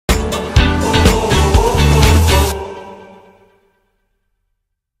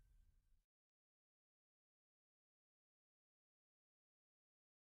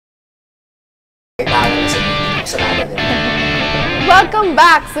Welcome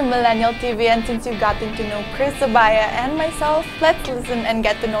back to Millennial TV, and since you've gotten to know Chris Abaya and myself, let's listen and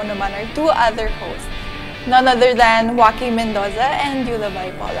get to know naman our two other hosts, none other than Joaqui Mendoza and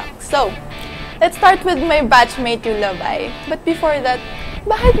Euluvye Pollack. So, let's start with my batchmate Euluvye. But before that,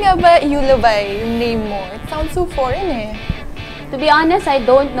 bakit nga ba Euluvye yung name mo? It sounds so foreign eh. To be honest, I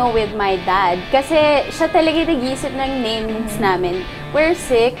don't know with my dad. Kasi siya talaga nag-iisip ng names namin. We're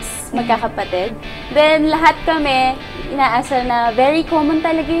 6, magkakapatid. Then, lahat kami, inaasal na very common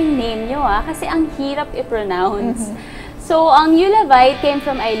talaga yung name nyo kasi ang hirap i-pronounce. So, ang Euluvye came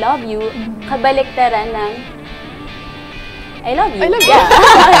from I love you, kabaliktaran ng I love you. I love you. Yeah.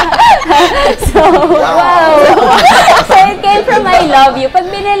 So, wow. So, it came from I love you. Pag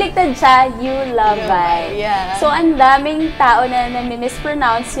binaliktad siya, Euluvye. Yeah. So, ang daming tao na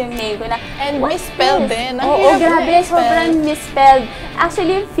mispronounce yung name ko na. And misspelled din. Oo, grabe. Sobrang misspelled.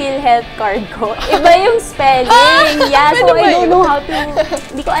 Actually, yung PhilHealth card ko, iba yung spelling. Yeah, so I don't know how to,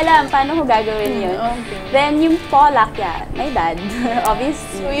 hindi ko alam paano ko gagawin yun. Okay. Then, yung Pollack, yeah, my dad,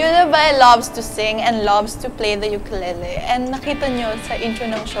 obviously. So, Euluvye loves to sing and loves to play the ukulele. And nakita nyo sa intro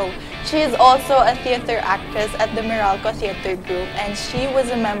ng show, she is also a theater actress at the Meralco Theater Group, and she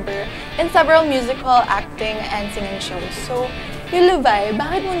was a member in several musical acting and singing shows. So, Euluvye,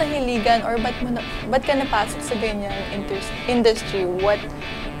 bakit mo nahiligan or ba't ka napasok sa ganyang industry?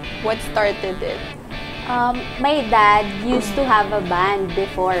 What started it? My dad used to have a band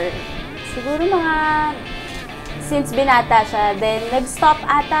before. Siguro since binata siya, then nag-stop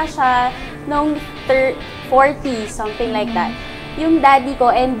ata siya nung 40, something like that. Yung daddy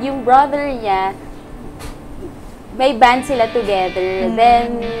ko and yung brother niya, may band sila together.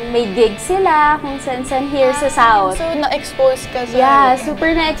 Then, may gig sila kung saan here sa South. So, na-expose ka sa... Yeah,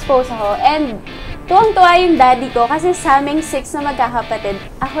 super na-expose ako. And, tuwang-tuwa yung daddy ko kasi sa aming 6 na magkakapatid,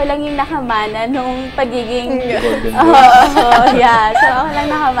 ako lang yung nakamana nung pagiging... yeah, so ako lang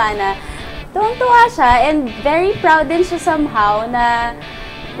nakamana. Tuwang-tuwa siya and very proud din siya somehow na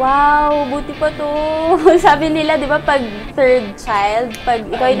wow, buti pa to. Sabi nila, di ba, pag third child, pag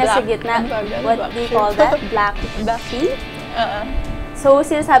ikaw yung nasa gitna, what do you call that? Black sheep? So,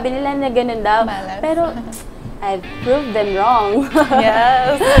 sinasabi nila na ganun daw. Pero, I've proved them wrong.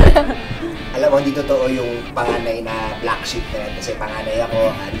 Yes. Alam mo, hindi totoo yung panganay na black sheep na yan. Kasi panganay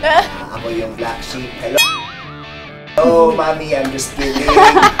ako, at ako yung black sheep. Hello, Mami, I'm just kidding.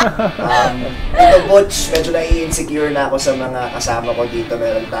 Ito, Butch, medyo nai-insecure na ako sa mga kasama ko dito.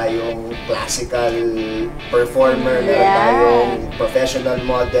 Meron tayong classical performer, meron tayong professional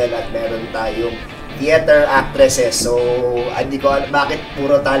model, at meron tayong theater actresses. So, hindi ko alam bakit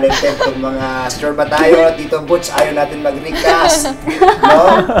puro talented itong mga sure ba tayo, Tito Butch, ayaw natin mag-recast.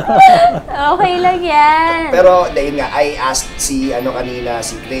 No? Okay lang yan. Pero, dahil nga, I asked si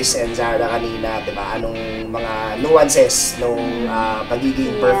Chris and Zarah kanina, diba, anong mga nuances nung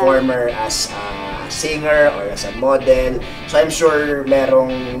pagiging performer as a singer or as a model. So, I'm sure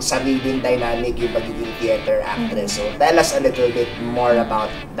merong sariling dynamic yung pagiging theater actress. So, tell us a little bit more about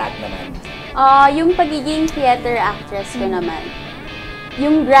that naman. Yung pagiging theater actress ko naman,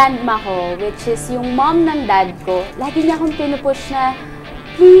 yung grandma ko, which is yung mom ng dad ko, lagi niya akong pinupush na,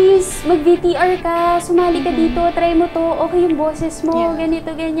 please, mag-VTR ka, sumali ka dito, try mo to, okay yung boses mo,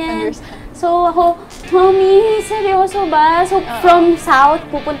 ganito, ganyan. So ako, Mommy, seryoso ba? So from South,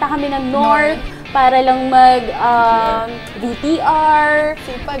 pupunta kami ng North, para lang VTR.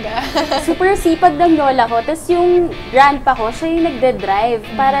 Sipag Super sipag ng lola ko. Tapos yung grandpa ko, siya yung nagde-drive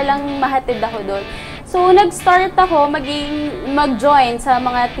para lang mahatid ako doon. So nag-start ako mag-join sa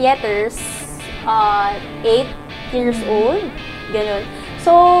mga theaters 8 years old. Ganun.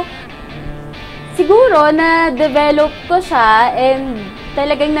 So siguro na-develop ko siya and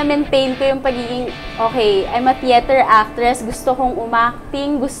talagang na-maintain ko yung pagiging, okay, I'm a theater actress, gusto kong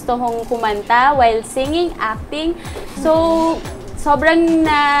umacting, gusto kong kumanta while singing, acting. So, sobrang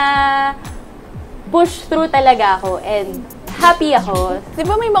push through talaga ako and happy ako. Di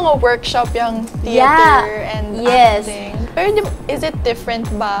ba may mga workshop yung theater and acting? Pero is it different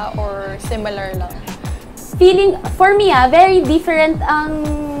ba or similar lang? For me, very different ang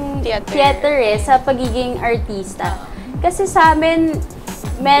theater sa pagiging artista. Kasi sa amin,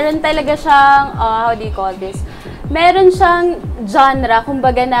 meron talaga siyang, how do you call this? Meron siyang genre,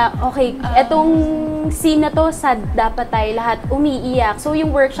 kumbaga na, okay, etong scene na to, sad dapat tayo lahat umiiyak. So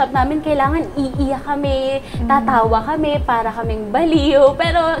yung workshop namin, kailangan iiyak kami, tatawa kami, para kaming baliw.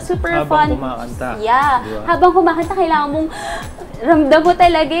 Pero super fun. Habang kumakanta. Yeah. Diba? Habang kumakanta, kailangan mong ramdam mo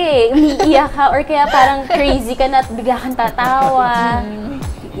talaga umiiyak ka or kaya parang crazy ka na at bigla kang tatawa.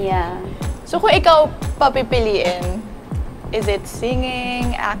 Yeah. So kung ikaw papipiliin, Is it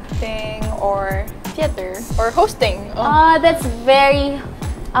singing, acting, or theater, or hosting? That's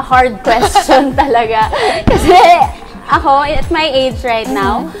a hard question talaga. Kasi ako, at my age right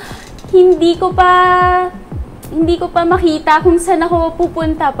now, hindi ko pa makita kung saan ako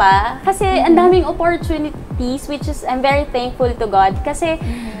pupunta pa. Kasi ang daming opportunities, which is, I'm very thankful to God. Kasi,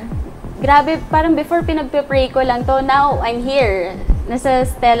 grabe, parang before pinagpe-pray ko lang to, now I'm here. Nasa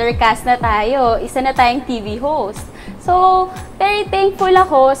stellar cast na tayo. Isa na tayong TV host. So, very thankful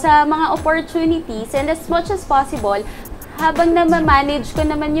ako sa mga opportunities, and as much as possible, habang na-manage ko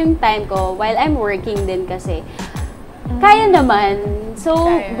naman yung time ko while I'm working din kasi, kaya naman. So,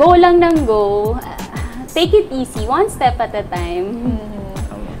 go lang ng go. Take it easy, one step at a time.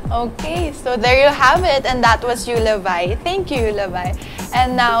 Okay, so there you have it, and that was Euluvye. Thank you, Euluvye.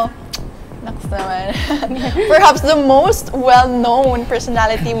 And now, next naman, perhaps the most well-known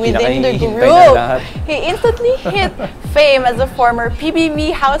personality within the group. He instantly hit fame as a former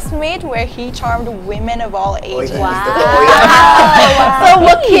PBB housemate where he charmed women of all ages. Wow! So,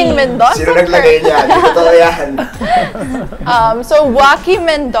 Joaqui Mendoza. Sino naglagay niyan? Totoo yan. So, Joaqui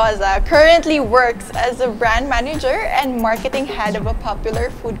Mendoza currently works as a brand manager and marketing head of a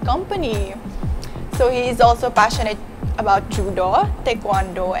popular food company. So, he is also passionate about judo,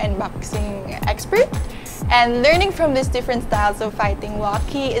 taekwondo, and boxing expert. And learning from these different styles of fighting,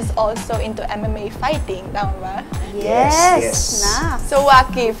 Joaqui is also into MMA fighting, tama ba? Yes. So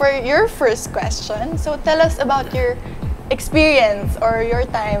Joaqui, for your first question, so tell us about your experience or your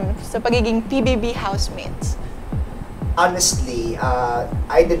time sa pagiging PBB housemates. Honestly,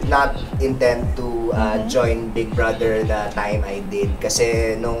 I did not intend to join Big Brother the time I did.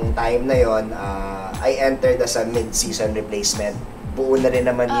 Kasi nung time na yon, I entered as a mid-season replacement. Buo na rin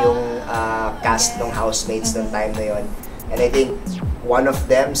naman yung cast ng housemates nung time na yon. And I think one of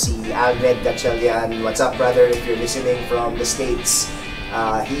them, si Alred Gatchalian, what's up brother, if you're listening from the States,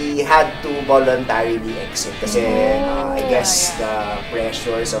 he had to voluntarily exit. Kasi I guess the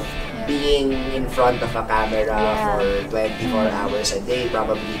pressures of being in front of a camera for 24 hours a day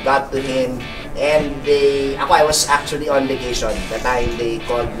probably got to him, and I was actually on vacation the time they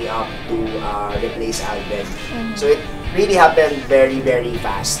called me up to replace Alvin. So it really happened very, very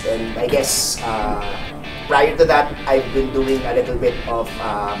fast, and I guess prior to that, I've been doing a little bit of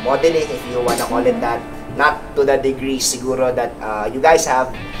modeling, if you wanna call it that. Not to the degree siguro that you guys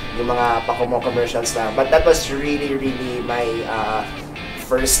have, yung mga pakumo commercials lang, but that was really, really my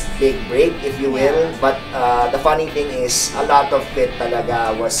first big break, if you will. But the funny thing is, a lot of it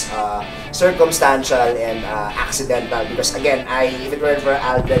talaga was circumstantial and accidental. Because again, if it weren't for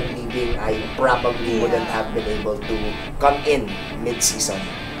Albert leaving, I probably wouldn't have been able to come in mid-season.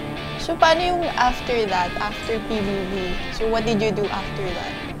 So paano yung after that, after PBB? So what did you do after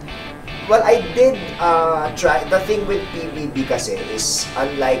that? Well, I did try. The thing with PBB kasi is,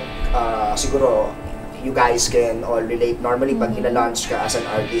 unlike siguro, you guys can all relate. Normally, pag ina-launch ka as an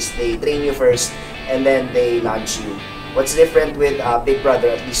artist, they train you first and then they launch you. What's different with Big Brother,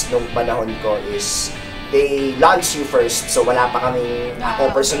 at least nung panahon ko, is they launch you first. So wala pa kaming,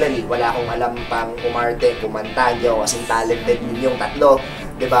 ako personally, wala akong alam pang umarte, kumanta, hindi ako kasing talented yung tatlo.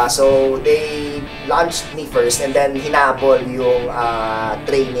 Diba? So they launched me first and then hinabol yung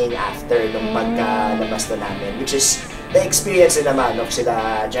training after nung pagkalabas na namin, which is the experience din naman of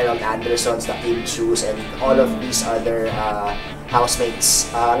sila Gerald Andersons, the Kim Shoes, and all of these other housemates.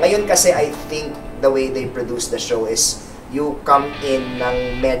 Ngayon kasi, I think the way they produce the show is you come in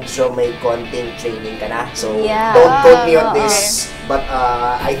ng medyo may konting training ka na. So, don't quote me on this, but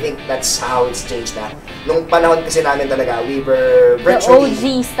I think that's how it's changed na. Nung panahon kasi namin talaga, we were virtually...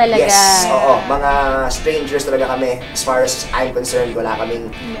 The OGs talaga. Yes, oo. Mga strangers talaga kami. As far as I'm concerned, wala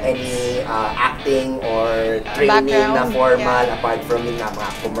kaming any acting or training na formal apart from yung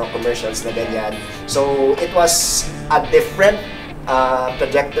mga commercials na ganyan. So, it was a different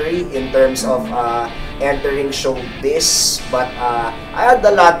trajectory in terms of entering showbiz, but I had a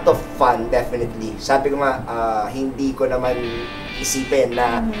lot of fun, definitely. Sabi ko nga, hindi ko naman isipin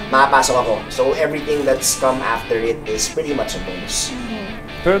na makapasok ako. So everything that's come after it is pretty much a bonus.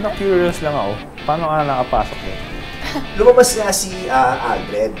 Pero na-curious lang ako, paano ka nakapasok mo? Lumabas nga si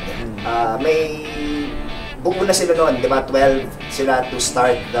Alred. May buo na sila noon, di ba? 12 sila to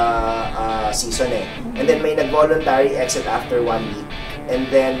start the season eh. And then may nag-voluntary exit after 1 week. And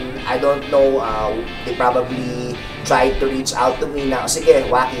then, I don't know, they probably tried to reach out to me na, sige,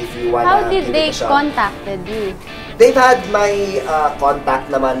 Joaqui, if you wanna How did give they it a shot. contacted you? They've had my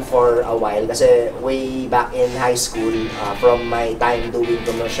contact naman for a while kasi way back in high school, from my time doing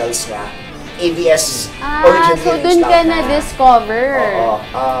commercials nga, ABS originally so dun ka na-discover.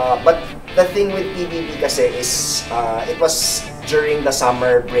 Oo. But the thing with PBB kasi is, it was during the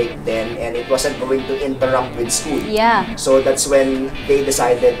summer break then, and it wasn't going to interrupt with school. Yeah. So that's when they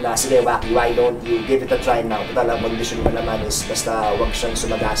decided na, sige Joaqui, why don't you give it a try now? Total, ang condition mo naman is basta wag siyang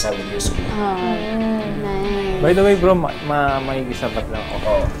sumagasa with your school. Nice. By the way bro, may isapat lang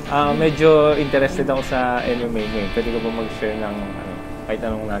ako. Medyo interested ako sa MMA ngayon. Pwede ko ba mag-share ng kahit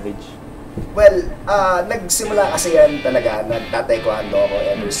anong knowledge? Well, nagsimula kasi yan talaga, nagta-taekwondo ako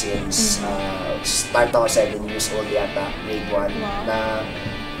ever since start ako 7 years old yata, grade 1, na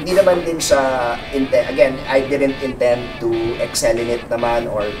hindi naman din siya, again, I didn't intend to excel in it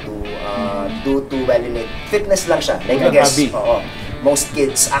naman or to do too well in it. Fitness lang siya, like I guess, most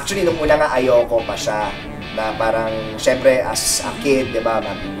kids, actually nung una nga ayoko pa siya, na parang, syempre, as a kid, di ba,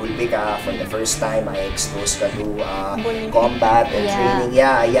 mag-bully ka for the first time, I exposed ka to combat and training.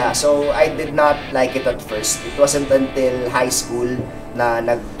 Yeah. So, I did not like it at first. It wasn't until high school na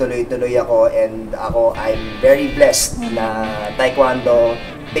nagtuloy-tuloy ako, and I'm very blessed na Taekwondo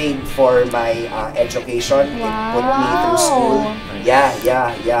paid for my education. It put me through school.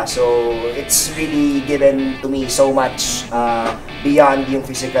 Yeah. So, it's really given to me so much beyond yung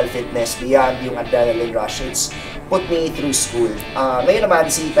physical fitness, beyond yung adrenaline rush. It's put me through school. Ngayon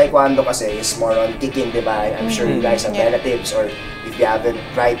naman, si Taekwondo kasi is more on kicking, di ba? I'm sure you guys have relatives, or if you haven't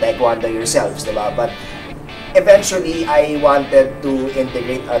tried Taekwondo yourselves, di ba? But eventually, I wanted to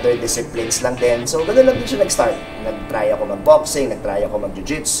integrate other disciplines lang din. So, ganun lang din siya nag-start. Nag-try ako mag-boxing, nag-try ako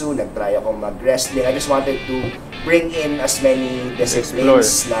mag-jiu-jitsu, nag-try ako mag-wrestling. I just wanted to bring in as many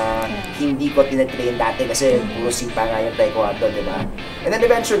disciplines na hindi ko tinatrain dati kasi puro sipa nga yung Taekwondo, di ba? And then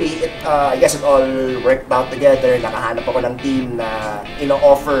eventually, I guess it all worked out together. Nakahanap ako ng team na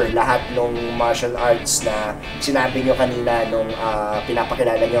ino-offer lahat ng martial arts na sinabi nyo kanina nung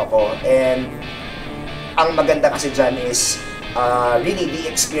pinapakilala nyo ako. And ang maganda kasi dyan is really the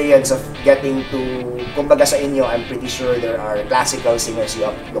experience of getting to, kumbaga sa inyo, I'm pretty sure there are classical singers you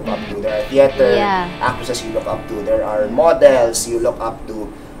look up to, there are theater actresses you look up to, there are models you look up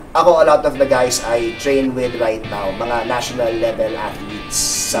to. Ako, a lot of the guys I train with right now, mga national level athletes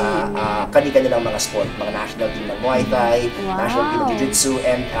sa kani-kanilang mga sport, mga national team ng Muay Thai, national team ng Jiu-Jitsu,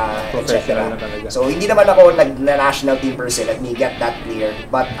 and etc. So, hindi naman ako nag-national team per se, let me get that clear.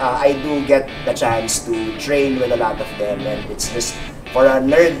 But I do get the chance to train with a lot of them, and it's just, for a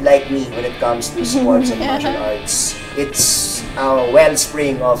nerd like me when it comes to sports and martial arts, it's a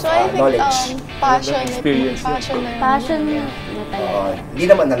wellspring of knowledge. Passion Hindi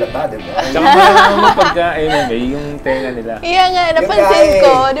naman nalata, di ba? Tsaka parang mo pagka-MMA, yung tenga nila. Iya nga, napansin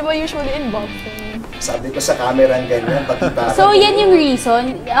ko, di ba usually in boxing? Sabi ko sa camera ang ganyan, pakita. So, yan yung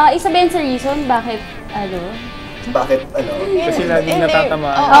reason? Isa ba yan sa reason bakit, Bakit, Kasi laging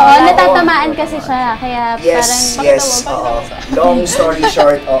natatamaan. Oo, natatamaan kasi siya. Kaya parang... Yes, long story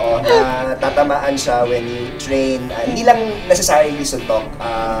short, natatamaan siya when you train. Hindi lang necessarily suntok.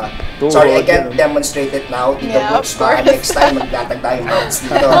 Sorry, I can't demonstrate it now. Dito Butch, next time maglatag tayong mounts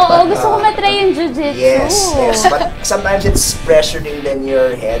dito. Oo, gusto ko matry yung jiu-jitsu. Yes. But sometimes it's pressuring then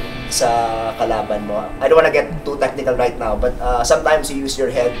your head sa kalaban mo. I don't wanna get too technical right now, but sometimes you use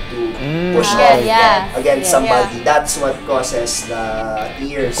your head to push off against somebody. That's what causes the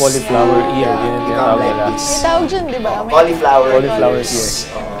ears. Cauliflower ear. Become like this. May tawag dyan, di ba? Cauliflower ears.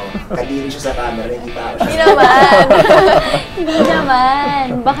 Kadiri siya sa camera, hindi pa ako siya. Hindi naman. Hindi naman.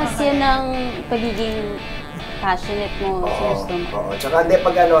 Baka siya ng pagiging passionate mo sa gusto mo. Tsaka hindi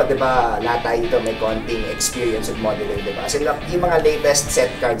pag di ba, lahat tayo dito may konting experience with modeling, di ba? Kasi yung mga latest set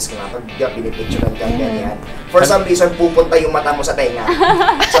cards ko nga, pag pinipicturean ka ganyan, for some reason, pupunta yung mata mo sa tenga.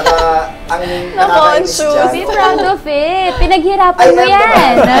 Tsaka, ang nakakainis dyan. Be proud of it. Pinaghirapan mo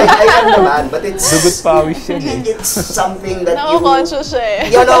yan. I am naman, but it's... Dugot pawis yan It's something that you... Nako-conscious siya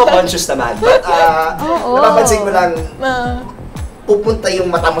eh. You're conscious naman, but napapansin ko lang, pupunta yung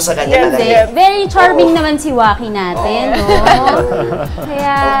mata mo sa kanya talaga. Very charming naman si Joaqui natin, no?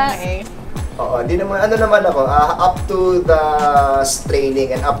 Kaya... Hindi naman, naman ako, up to the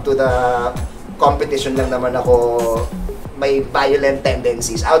training and up to the competition lang naman ako may violent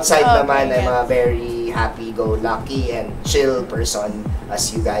tendencies. Outside naman, I'm a very happy-go-lucky and chill person,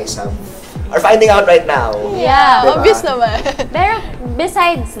 as you guys are finding out right now. Yeah, diba? Obvious naman. Pero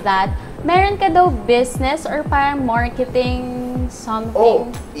besides that, meron ka daw business or parang marketing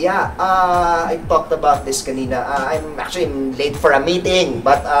something? Yeah, I talked about this kanina. I'm actually late for a meeting,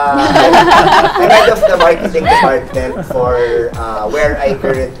 but I'm head of the marketing department for where I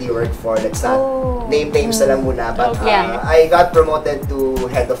currently work for. Let's not name names na lang muna, but I got promoted to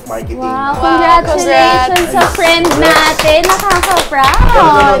head of marketing. Wow, congratulations sa friend natin.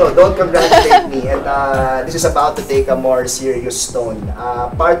 Nakaka-proud. No, don't congratulate me. And this is about to take a more serious tone.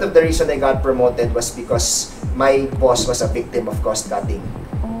 Part of the reason I got promoted was because my boss was a victim of cost cutting.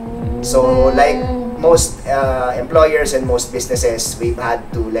 So, like most employers and most businesses, we've had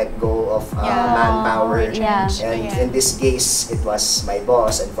to let go of manpower. Yeah. And in this case, it was my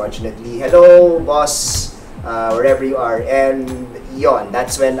boss, unfortunately. Hello, boss, wherever you are. And yon,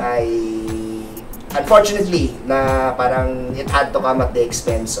 that's when I, unfortunately, na parang it had to come at the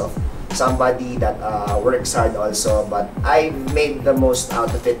expense of somebody that works hard also. But I made the most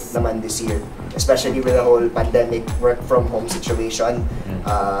out of it naman this year, especially with the whole pandemic work from home situation.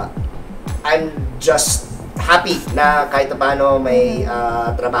 I'm just happy na kahit paano may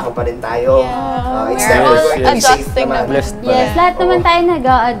trabaho pa rin tayo. It's never going to be safe naman. Yes, lahat naman tayo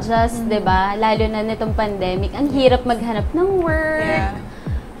nag-a-adjust, diba? Lalo na nitong pandemic. Ang hirap maghanap ng work.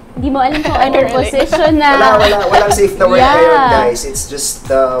 Hindi mo alam kung anong position na. Walang safe na work ngayon, guys. It's just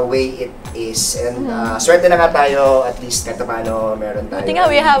the way it is. And swerte na nga tayo, at least kahit paano meron tayo. Buti nga,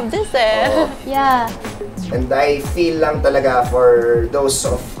 we have this Yeah. And I feel lang talaga for those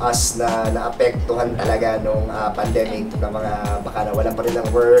of us na naapektuhan talaga nung pandemic, na mga baka nawalan pa rin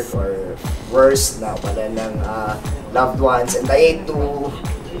ng work or worse, nawalan ng loved ones. And I hate to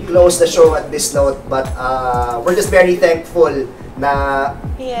close the show at this note, but we're just very thankful na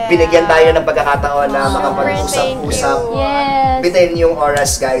binigyan tayo ng pagkakataon na makapag-usap-usap. Yes. Bitin yung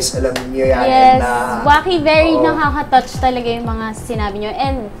oras, guys. Alam niyo yan. Yes. And, Joaqui, very nakaka-touch talaga yung mga sinabi nyo.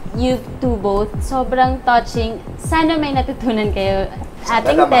 And you two both, sobrang touching. Sana may natutunan kayo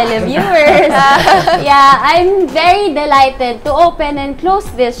ating televiewers. Yeah, I'm very delighted to open and close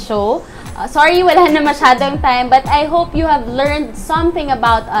this show. Sorry, wala na masyadong time, but I hope you have learned something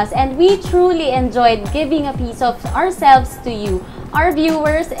about us, and we truly enjoyed giving a piece of ourselves to you, our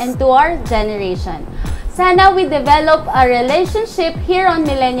viewers, and to our generation. Sana we develop a relationship here on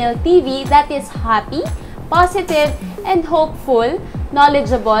Millennial TV that is happy, positive, and hopeful,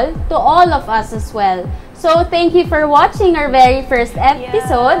 knowledgeable to all of us as well. So, thank you for watching our very first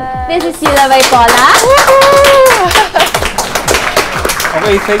episode. This is Euluvye Pollack.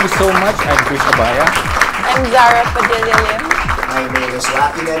 Okay, thank you so much. I'm Chris Abaya. I'm Zarah Lim. my name is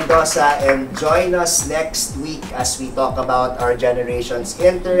Joaqui Mendoza, and join us next week as we talk about our generation's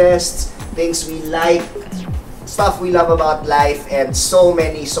interests, things we like, stuff we love about life, and so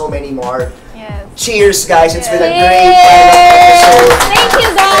many more. Yes. Cheers, guys! It's been a great episode. Thank you,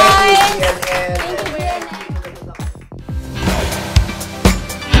 guys! Thank you,